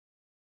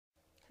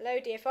Hello,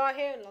 DFR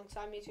here, and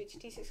alongside me is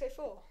T604.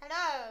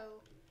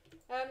 Hello.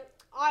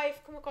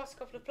 I've come across a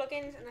couple of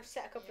plugins, and I've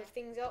set a couple of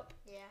things up.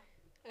 Yeah.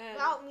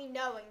 Without me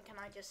knowing, can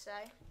I just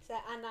say?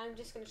 And I'm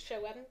just going to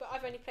show Evan, but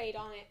I've only played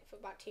on it for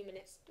about 2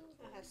 minutes,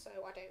 so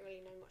I don't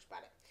really know much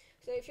about it.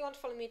 So if you want to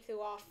follow me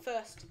through our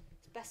first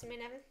specimen,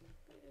 Evan,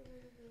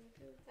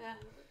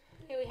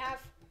 here we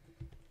have.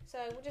 So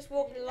we're just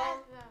walking along,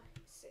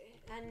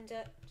 and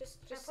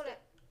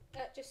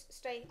just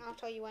stay. I'll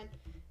tell you when.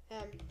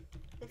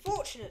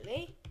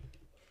 Unfortunately,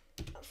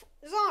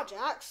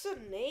 Zarjak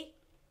suddenly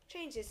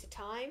changes the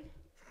time,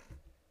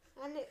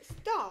 and it's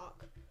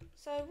dark.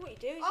 So what you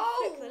do is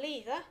you flick the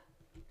lever,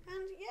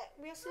 and yeah,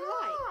 we have some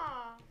light.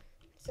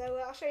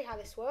 So I'll show you how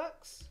this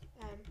works.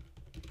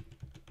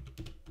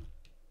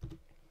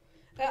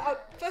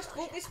 First of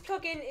all, this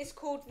plugin is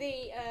called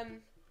the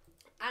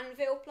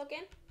Anvil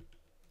plugin.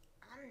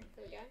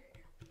 There we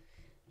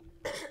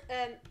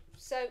go.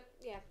 So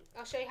yeah,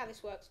 I'll show you how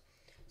this works.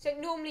 So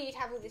normally you'd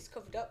have all this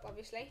covered up,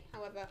 obviously.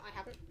 However, I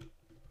haven't.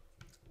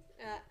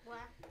 Where?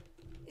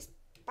 It's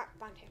back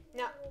behind here.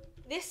 Now,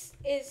 this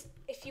is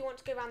if you want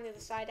to go around the other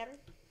side, Evan.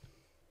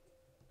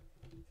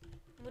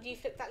 Would you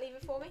flip that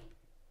lever for me?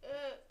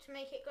 To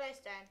make it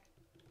glowstone.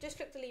 Just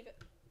flip the lever.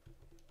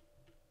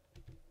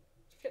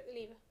 Flip the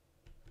lever.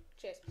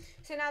 Cheers.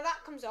 So now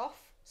that comes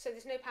off, so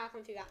there's no power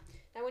coming through that.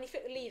 Now when you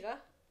flip the lever,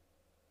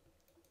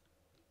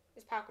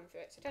 there's power coming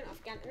through it. So turn it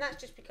off again, and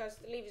that's just because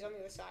the lever's on the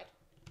other side.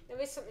 There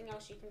is something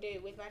else you can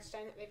do with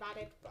redstone that they've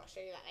added, but I'll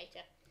show you that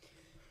later.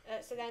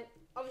 So then,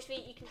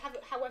 obviously, you can have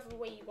it however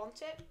way you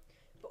want it,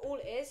 but all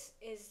it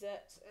is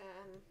that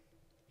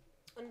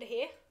under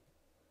here,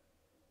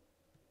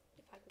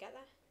 if I can get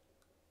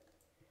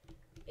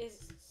there,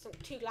 is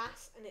two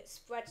glass, and it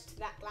spreads to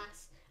that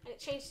glass, and it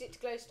changes it to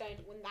glowstone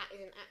when that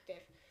isn't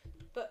active.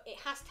 But it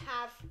has to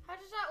have... How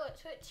does that work?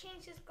 So it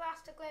changes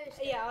glass to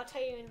glowstone? Yeah, I'll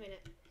tell you in a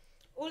minute.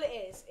 All it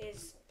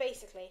is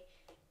basically,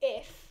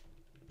 if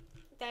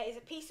there is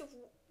a piece of...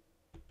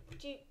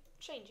 Would you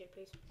change it,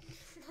 please?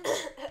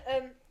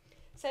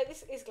 So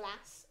this is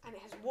glass, and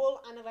it has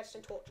wool and a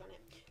redstone torch on it.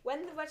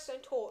 When the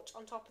redstone torch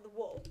on top of the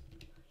wool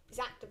is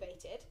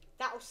activated,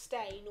 that will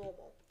stay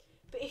normal.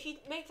 But if you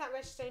make that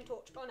redstone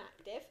torch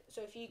unactive,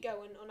 so if you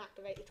go and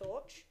unactivate the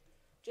torch,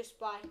 just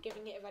by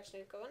giving it a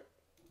redstone current.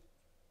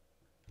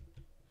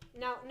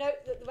 Now,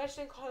 note that the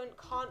redstone current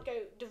can't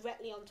go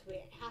directly onto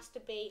it. It has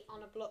to be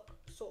on a block,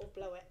 sort of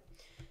below it.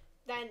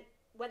 Then,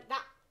 when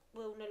that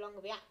will no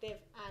longer be active,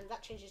 and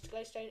that changes to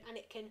glowstone, and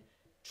it can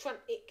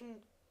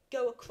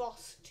go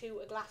across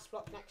to a glass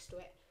block next to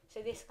it. So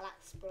this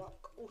glass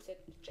block also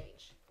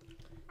changed.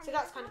 So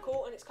that's kind of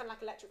cool, and it's kind of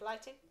like electric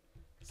lighting.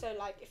 So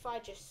like if I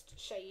just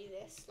show you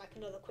this, like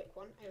another quick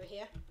one over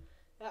here.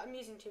 I'm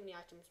using too many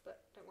items,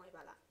 but don't worry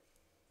about that.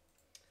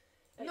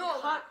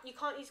 You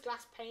can't use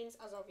glass panes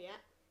as of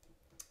yet.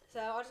 So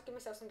I'll just give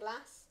myself some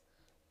glass.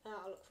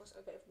 I'll look for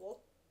a bit of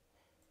wool.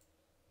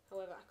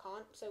 However, I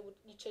can't. So would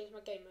you change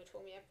my game mode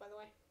for me, Ev, by the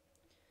way?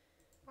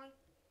 Why?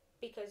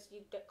 Because you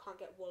can't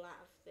get wool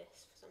out of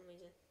this for some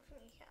reason. I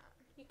think you can.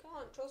 You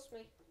can't, trust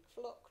me. It's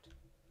locked.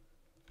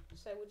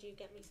 So would you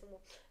get me some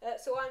wool?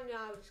 So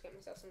I'll just get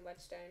myself some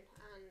redstone,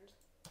 and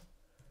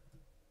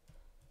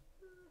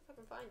if I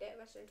can find it, a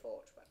redstone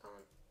torch, but I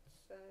can't.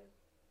 So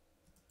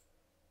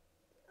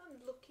I'm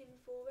looking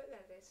for it.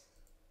 There it is.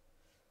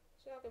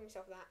 So I'll give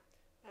myself that,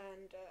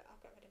 and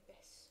I'll get rid of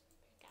this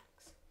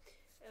pickaxe,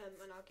 and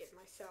I'll give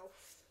myself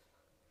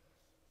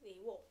the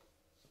wool,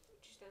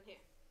 which is down here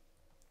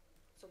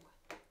somewhere.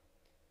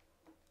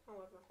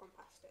 However, I've gone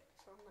past it,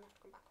 so I'm going to have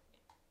to come back up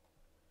again.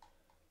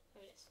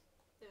 There it is.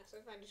 Yeah, so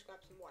if I just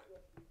grab some white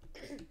wool.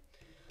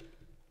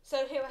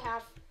 So here I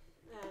have,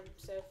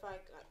 so if I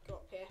like go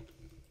up here.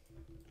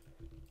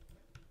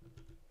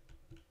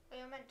 Oh,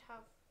 you're meant to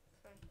have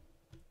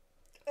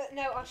 3.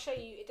 No, I'll show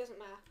you, it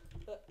doesn't matter,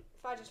 but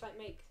if I just like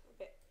make a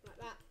bit like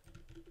that.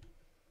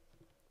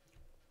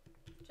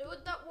 So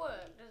would that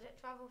work? Does it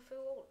travel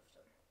through all of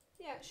them?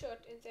 Yeah, it should,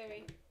 in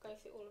theory, go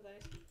through all of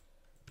those.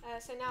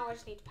 So now I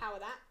just need to power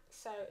that.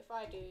 So if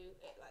I do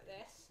it like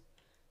this,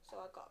 so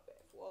I've got a bit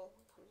of wool,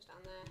 comes down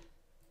there,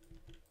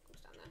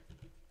 comes down there.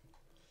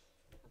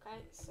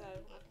 Okay, so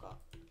I've got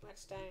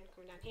redstone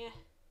coming down here.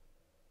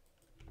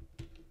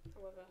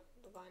 However,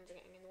 the vines are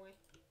getting in the way.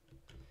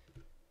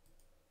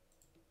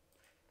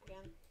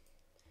 Again.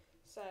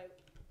 So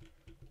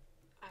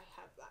I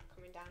have that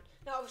coming down.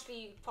 Now obviously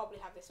you probably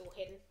have this all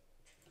hidden.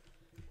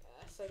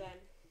 So then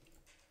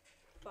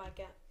if I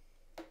get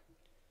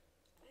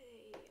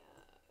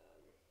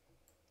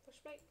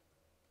plate,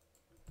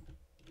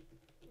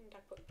 and I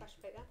put pressure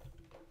plate there.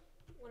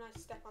 When I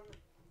step on the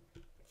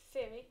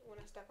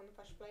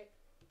pressure plate,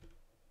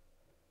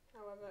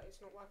 however,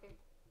 it's not working.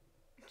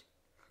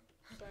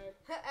 So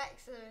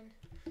excellent.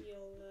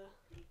 You'll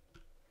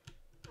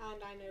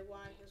and I know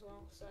why as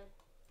well. So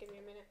give me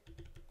a minute.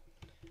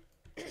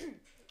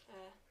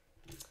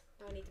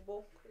 Now I need the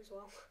wool as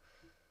well.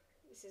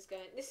 This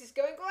is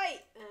going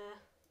great.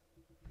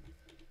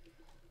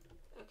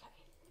 Okay.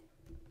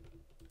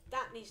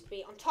 That needs to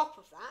be on top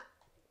of that.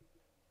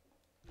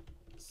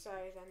 So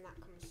then that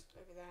comes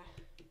over there.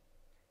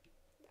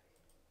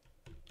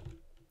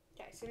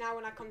 Okay, so now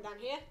when I come down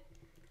here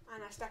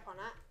and I step on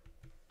that,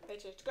 they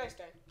change to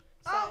glowstone.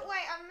 So Oh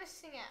wait, I'm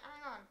missing it.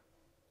 Hang on.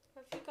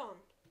 where have you gone?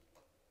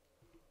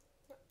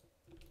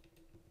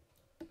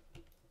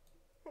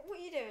 What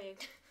are you doing?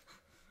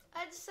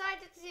 I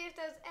decided to see if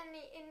there was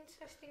any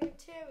interesting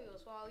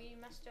materials while you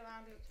messed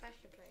around with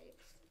pressure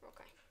plates.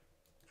 Okay,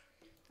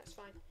 that's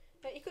fine.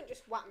 You couldn't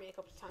just whack me a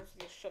couple of times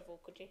with your shovel,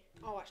 could you?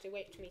 Oh, actually,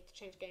 wait for me to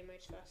change game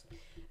modes first.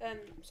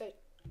 So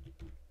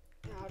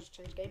I'll just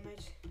change game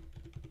modes.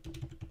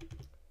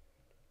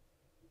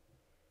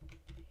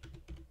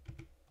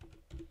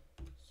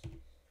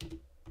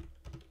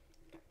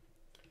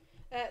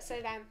 So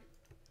then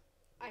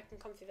I can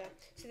come through there.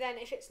 So then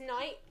if it's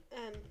night,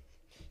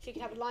 so you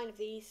can have a line of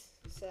these.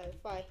 So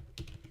if I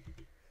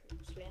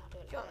actually I'll do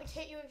it Do you want me like to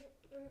hit you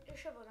with your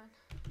shovel then?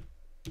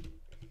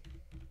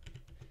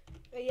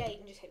 yeah, you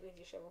can just hit me with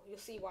your shovel. You'll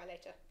see why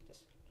later.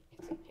 Just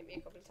hit me a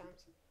couple of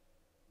times.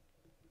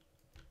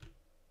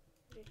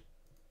 Yeah.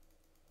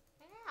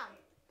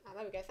 Ah,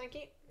 there we go. Thank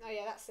you. Oh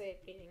yeah, that's the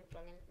bleeding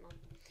plugin mod.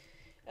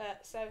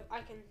 So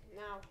I can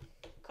now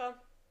come,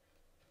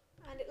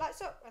 and it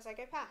lights up as I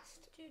go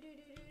past.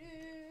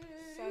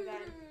 So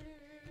then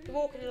you're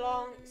walking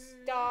along. It's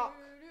dark.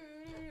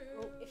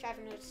 Oh, if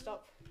Evan would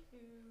stop,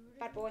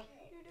 bad boy.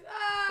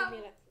 Leave me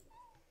alone.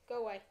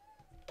 Go away.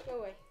 Go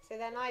away. So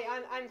then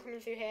I'm coming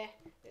through here.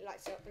 It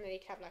lights up, and then you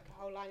can have like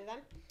a whole line of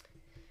them.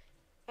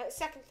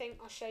 Second thing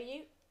I'll show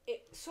you.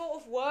 It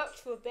sort of worked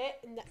for a bit,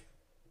 and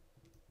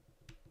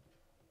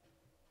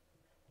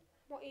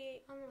what are you?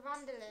 I'm a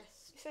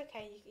vandalist. It's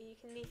okay. You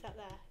can leave that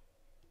there.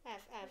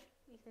 Ev,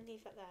 you can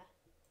leave that there.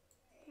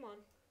 Come on.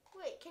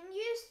 Wait, can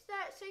you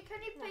so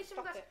can you place some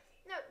stop glass? it.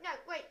 No,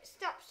 wait,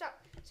 stop.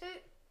 So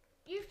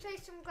you've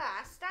placed some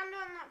glass. Stand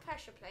on that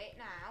pressure plate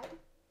now.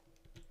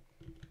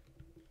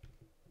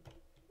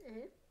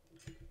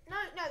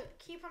 No,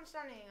 keep on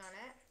standing on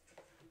it.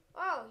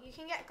 Oh, you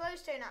can get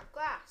glowstone out of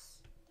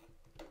glass.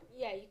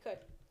 Yeah, you could.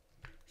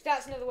 So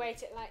that's another way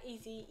to like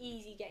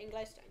easy getting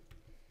glowstone.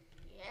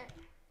 Yeah.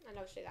 And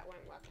obviously that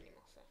won't work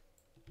anymore.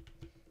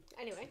 So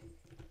anyway,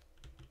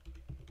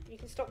 you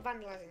can stop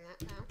vandalising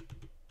that now.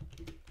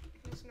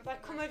 If I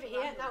come over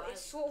here now, it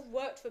sort of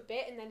worked for a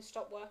bit and then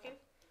stopped working.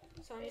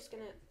 So I'm just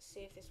gonna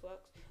see if this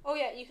works. Oh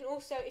yeah, you can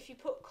also, if you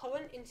put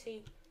current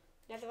into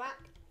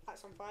netherrack,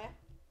 that's on fire.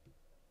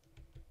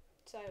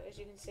 So as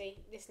you can see,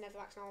 this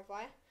netherrack's now on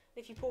fire. And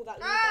if you pull that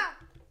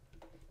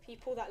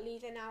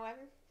lever, now,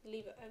 Evan,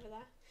 leave it over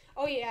there.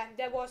 Oh yeah,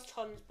 there was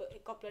tons, but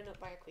it got blown up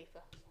by a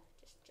creeper.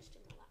 So just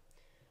ignore that.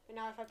 But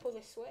now if I pull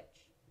this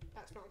switch,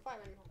 that's not on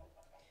fire anymore.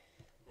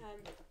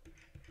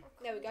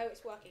 There we go,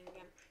 it's working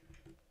again.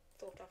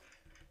 Thought of.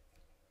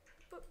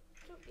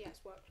 Yeah,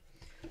 it's worked.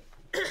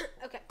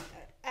 Okay,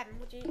 Evan,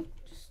 would you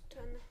just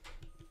turn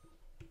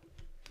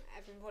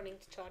Evan running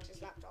to charge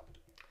his laptop.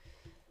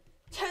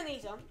 Turn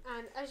these on,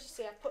 and as you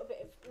see, I've put a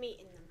bit of meat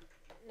in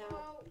them.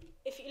 Now,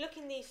 if you look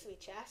in these three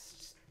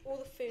chests, all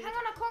the food... Hang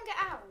on, I can't get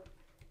out.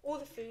 All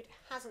the food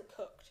hasn't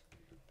cooked.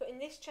 But in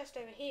this chest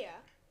over here,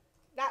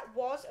 that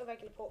was a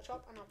regular pork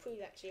chop, and I'll prove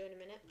that to you in a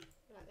minute,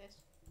 like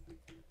this.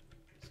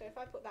 So if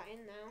I put that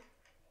in now,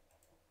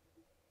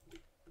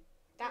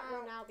 that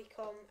will now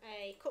become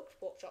a cooked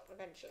pork chop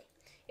eventually.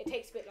 It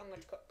takes a bit longer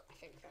to cook, I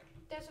think, though.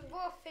 There's a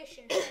raw fish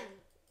in here.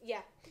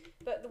 Yeah,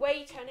 but the way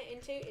you turn it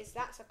into is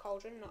that's a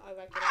cauldron, not a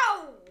regular.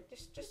 Ow!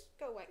 Just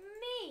go away.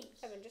 Me!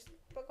 Evan, just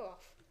bugger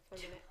off for a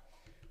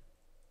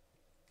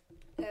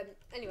minute.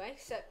 Anyway,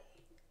 so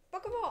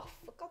bugger off,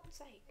 for God's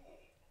sake.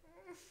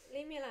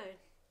 Leave me alone.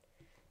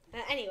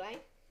 Anyway,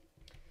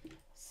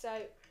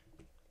 so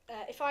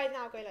if I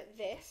now go like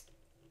this,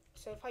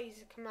 so if I use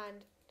the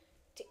command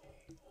to...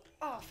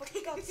 Oh, for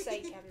God's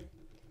sake, Evan.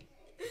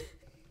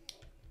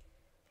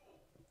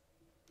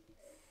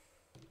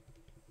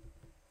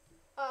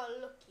 Oh,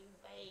 look, you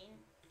vain.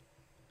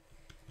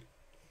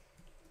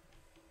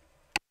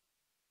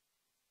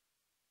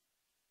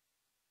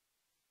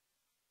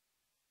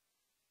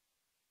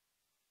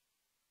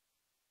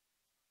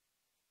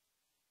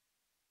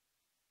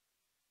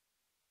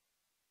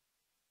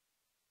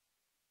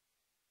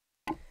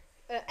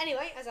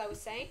 Anyway, as I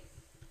was saying,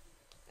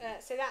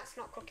 so that's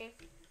not cooking.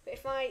 But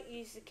if I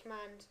use the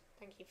command,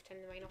 thank you for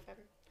turning the rain off,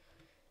 Evan.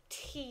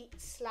 T/.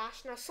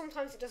 Now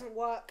sometimes it doesn't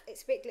work.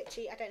 It's a bit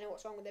glitchy. I don't know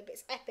what's wrong with it, but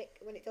it's epic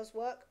when it does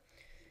work.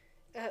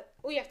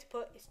 All you have to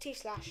put is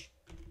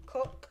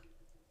T/cook.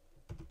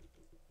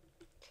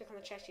 Click on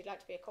the chest you'd like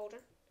to be a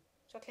cauldron.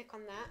 So I click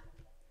on that,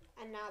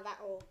 and now that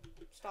will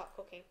start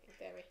cooking in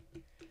theory.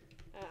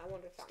 I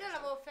wonder if that. Still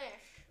a raw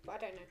fish. But I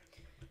don't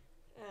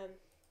know.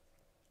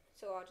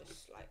 So I'll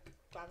just like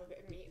grab a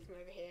bit of meat from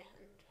over here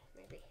and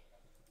maybe.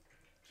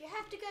 Do you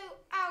have to go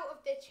out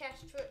of the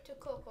chest for it to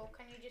cook, or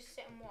can you just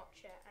sit and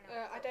watch it? And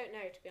I don't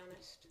know, to be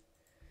honest.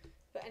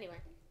 But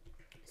anyway,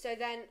 so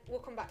then we'll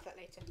come back to that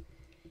later.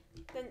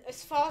 Then,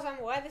 as far as I'm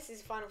aware, this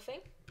is the final thing,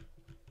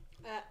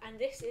 and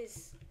this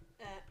is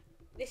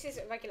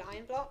a regular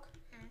iron block.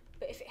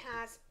 But if it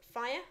has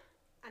fire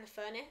and a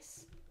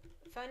furnace,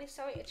 furnace,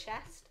 sorry, a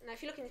chest. Now,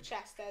 if you look in the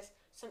chest, there's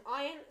some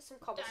iron, some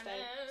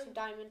cobblestone, some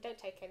diamond. Don't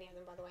take any of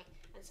them, by the way,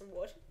 and some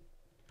wood.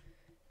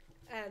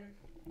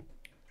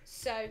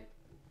 So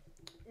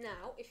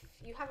now, if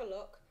you have a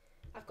look,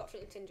 I've got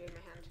flint and tinder in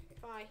my hand.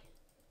 If I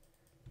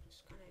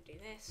just kind of do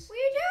this. What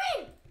are you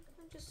doing?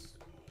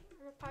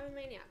 I'm a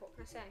pyromaniac. What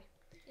can I say?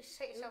 You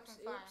set yourself on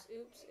fire.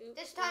 Oops.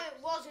 This time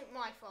it wasn't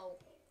my fault.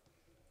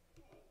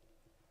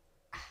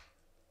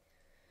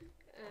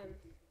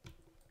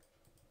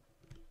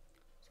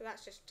 So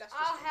that's just.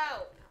 I'll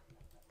help.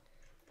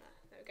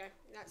 There we go.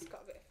 That's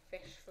got a bit of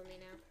fish for me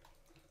now.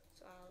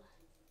 So I'll.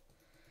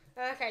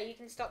 Okay, you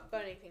can stop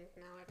burning things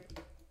now, Evan.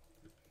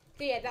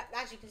 So yeah,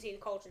 as you can see, the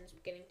cauldron's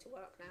beginning to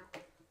work now. I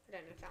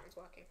don't know if that one's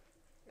working.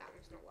 That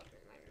one's not working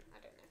at the moment. I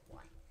don't know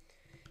why.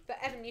 But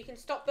Evan, you can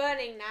stop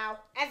burning now.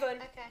 Evan.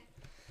 Okay.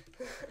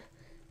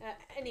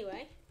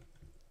 Anyway,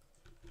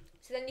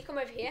 so then you come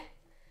over here,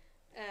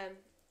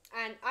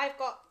 and I've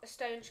got a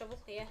stone shovel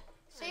here.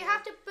 So you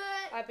have to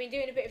burn. I've been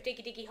doing a bit of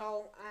diggy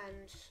hole,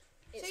 and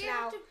it's so you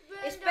now have to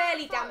burn it's down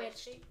barely the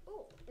forest. damaged.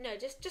 No,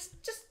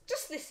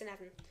 just listen,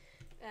 Evan.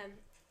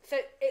 So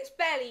it's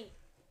barely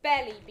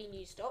been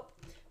used up,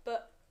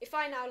 but if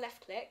I now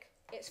left click,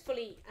 it's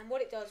fully. And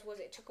what it does was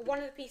it took one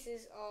of the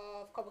pieces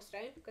of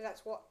cobblestone, because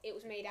that's what it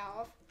was made out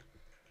of,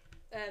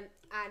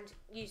 and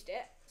used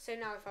it. So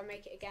now if I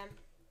make it again,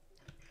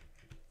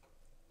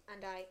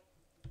 and I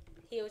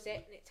heals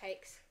it, and it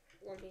takes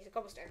one piece of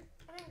cobblestone.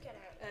 I don't get it.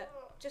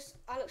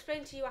 I'll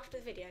explain to you after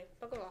the video.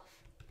 Bugger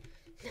off.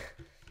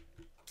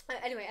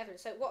 Anyway, Evan,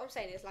 so what I'm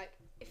saying is, like,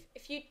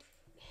 if you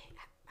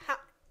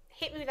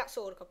hit me with that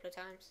sword a couple of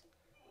times,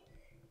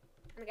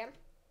 and again,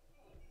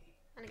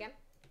 and again.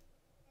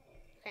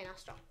 Okay, now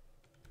stop.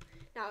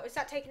 Now, is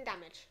that taking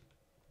damage?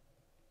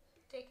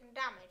 Taking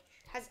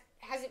damage.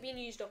 Has it been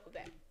used up a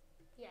bit?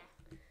 Yeah.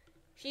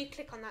 If you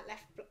click on that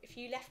if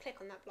you left click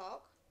on that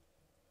block,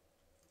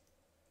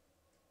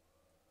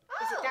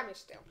 is it damaged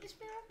still? It's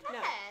been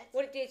repaired. No.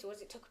 What it did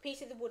was it took a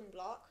piece of the wooden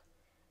block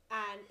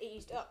and it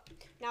used it up.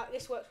 Now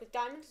this works with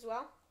diamond as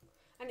well,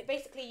 and it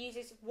basically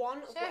uses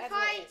one of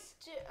whatever it is.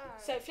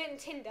 So flint and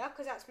tinder,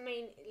 because that's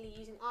mainly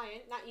using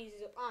iron, that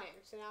uses up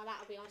iron. So now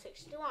that'll be on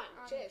 62 iron,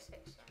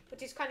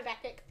 which is kind of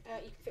epic.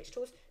 You can fix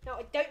tools. Now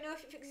I don't know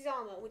if it fixes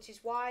armor, which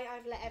is why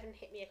I've let Evan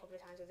hit me a couple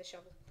of times with a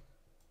shovel.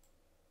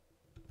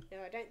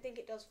 No, I don't think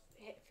it does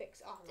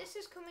fix armor. This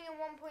is coming in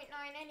 1.9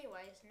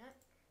 anyway, isn't it?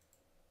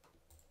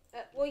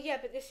 Well, yeah,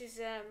 but this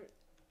is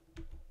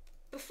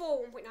before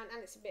 1.9,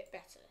 and it's a bit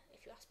better,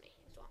 if you ask me,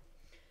 as well.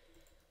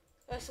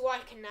 So I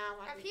can now.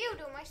 I've healed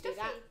all my stuff.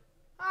 That.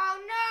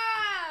 Oh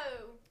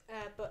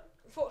no! But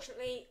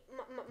unfortunately,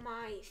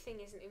 my thing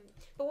isn't in.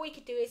 But what you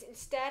could do is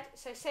instead.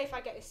 So say if I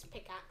get this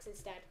pickaxe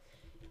instead.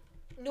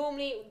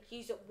 Normally it would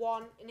use up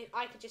one, and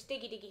I could just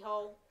diggy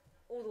hole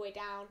all the way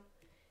down,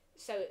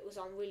 so it was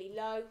on really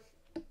low.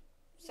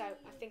 So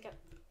I think I'm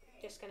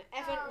just gonna.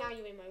 Evan, now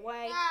you're in my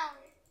way.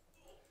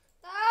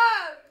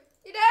 No!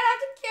 You don't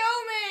have to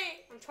kill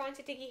me! I'm trying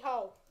to diggy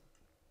hole.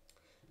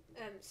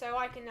 So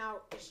I can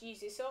now just use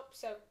this up.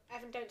 So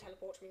Evan, don't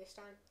teleport to me this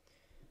time.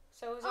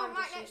 So as I'm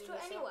right just next to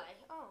it anyway.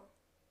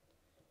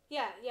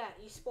 Yeah,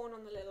 you spawn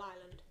on the little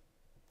island.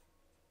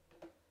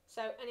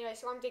 So anyway,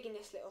 so I'm digging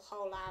this little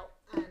hole out,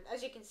 and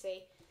as you can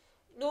see,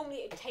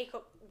 normally it'd take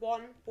up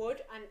one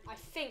wood, and I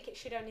think it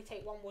should only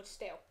take one wood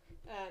still,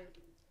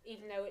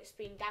 even though it's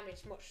been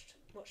damaged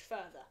much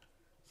further.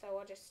 So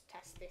I'll just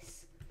test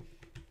this.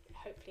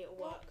 Hopefully it'll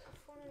work. I've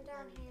fallen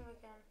down here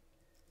again.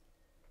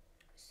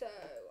 So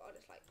I'll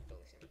just like fill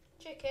this in.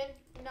 Chicken?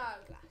 No.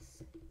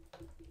 Glass.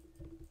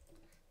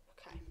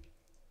 Okay.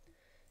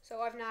 So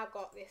I've now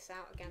got this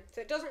out again.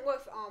 So it doesn't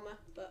work for armor,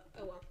 but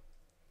oh well.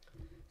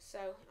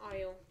 So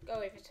I'll go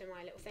over to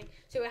my little thing.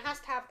 So it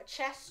has to have a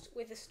chest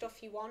with the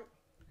stuff you want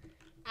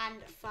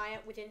and a fire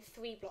within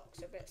 3 blocks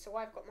of it. So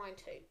I've got mine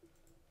too.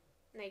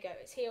 And there you go.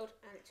 It's healed,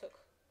 and it took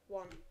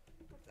one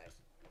of those,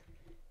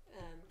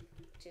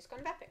 which is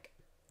kind of epic.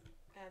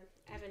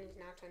 Evan is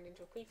now turned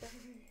into a creeper.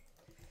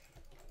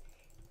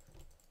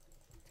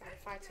 So I'm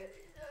fighting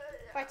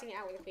it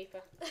out with a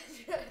creeper. No!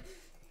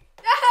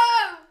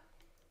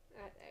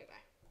 There we go.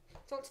 Do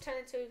you want to turn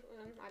into,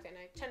 I don't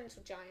know, turn into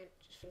a giant,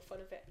 just for the fun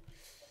of it?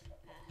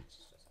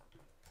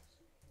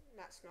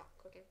 That's not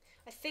cooking.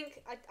 I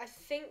think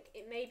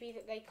it may be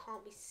that they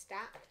can't be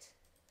stacked.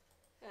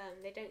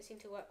 They don't seem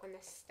to work when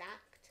they're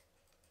stacked.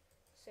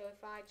 So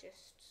if I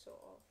just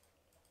sort of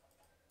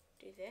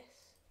do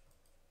this.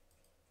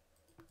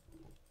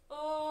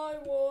 I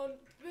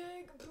want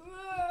big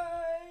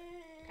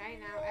brain. Okay,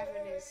 now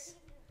Evan is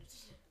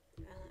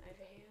over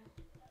here.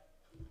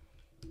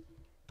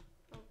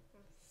 Oh,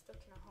 I'm stuck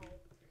in a hole.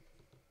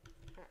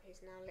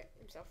 He's now lit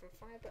himself on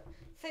fire. But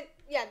so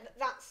yeah,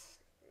 that's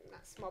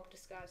mob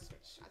disguise,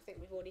 which I think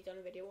we've already done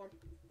a video on.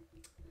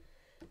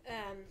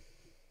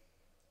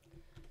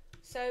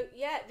 So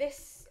yeah,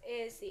 this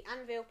is the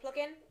anvil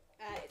plugin.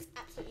 It's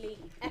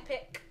absolutely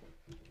epic.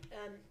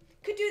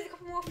 Could do with a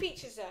couple more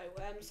features though.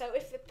 So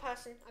if the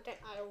person,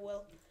 I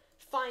will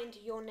find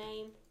your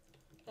name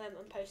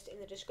and post it in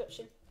the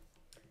description.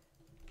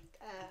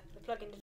 the plugin